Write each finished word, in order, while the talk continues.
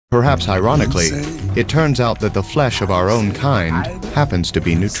Perhaps ironically, it turns out that the flesh of our own kind happens to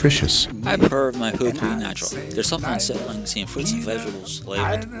be nutritious. I prefer my food to be natural. There's something unsettling seeing fruits and vegetables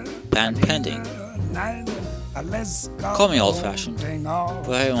labeled patent pending. Call me old-fashioned,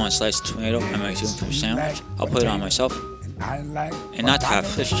 but if I want a sliced tomato and my tuna sandwich, I'll put it on myself, and not to have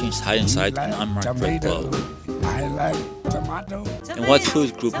fish jeans hide inside an unmarked red globe. And what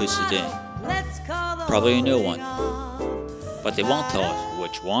food group is it in? Probably a new one, but they won't tell us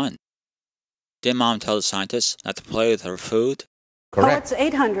which one. Did Mom tell the scientists not to play with her food? Correct. Oh, it's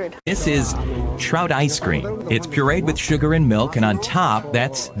 800. This is trout ice cream. It's pureed with sugar and milk, and on top,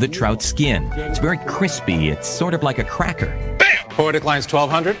 that's the trout skin. It's very crispy. It's sort of like a cracker. Bam! Poetic Line's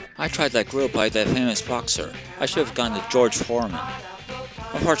 1200. I tried that grill by that famous boxer. I should have gone to George Foreman.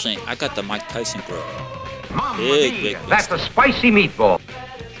 Unfortunately, I got the Mike Tyson grill. Big That's a spicy meatball.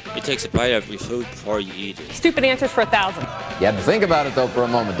 It takes a bite of your food before you eat it. Stupid answers for 1,000. You had to think about it, though, for a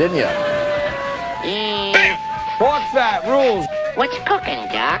moment, didn't you? Pork fat rules. What's cooking,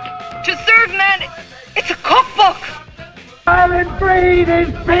 Doc? To serve men, it's a cookbook. Island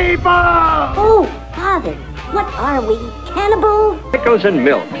breeding people. Oh, Father, what are we, cannibals? Pickles and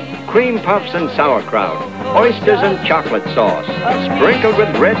milk, cream puffs and sauerkraut, oysters and chocolate sauce, sprinkled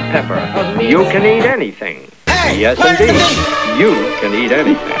with red pepper. You can eat anything. Hey, yes, indeed. You can eat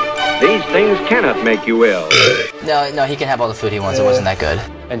anything. These things cannot make you ill. No, he can have all the food he wants. It wasn't that good.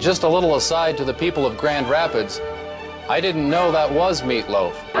 And just a little aside to the people of Grand Rapids, I didn't know that was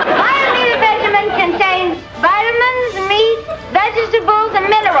meatloaf. Iron meat regimen contains vitamins, meat, vegetables, and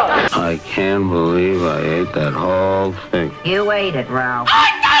minerals. I can't believe I ate that whole thing. You ate it, Ralph.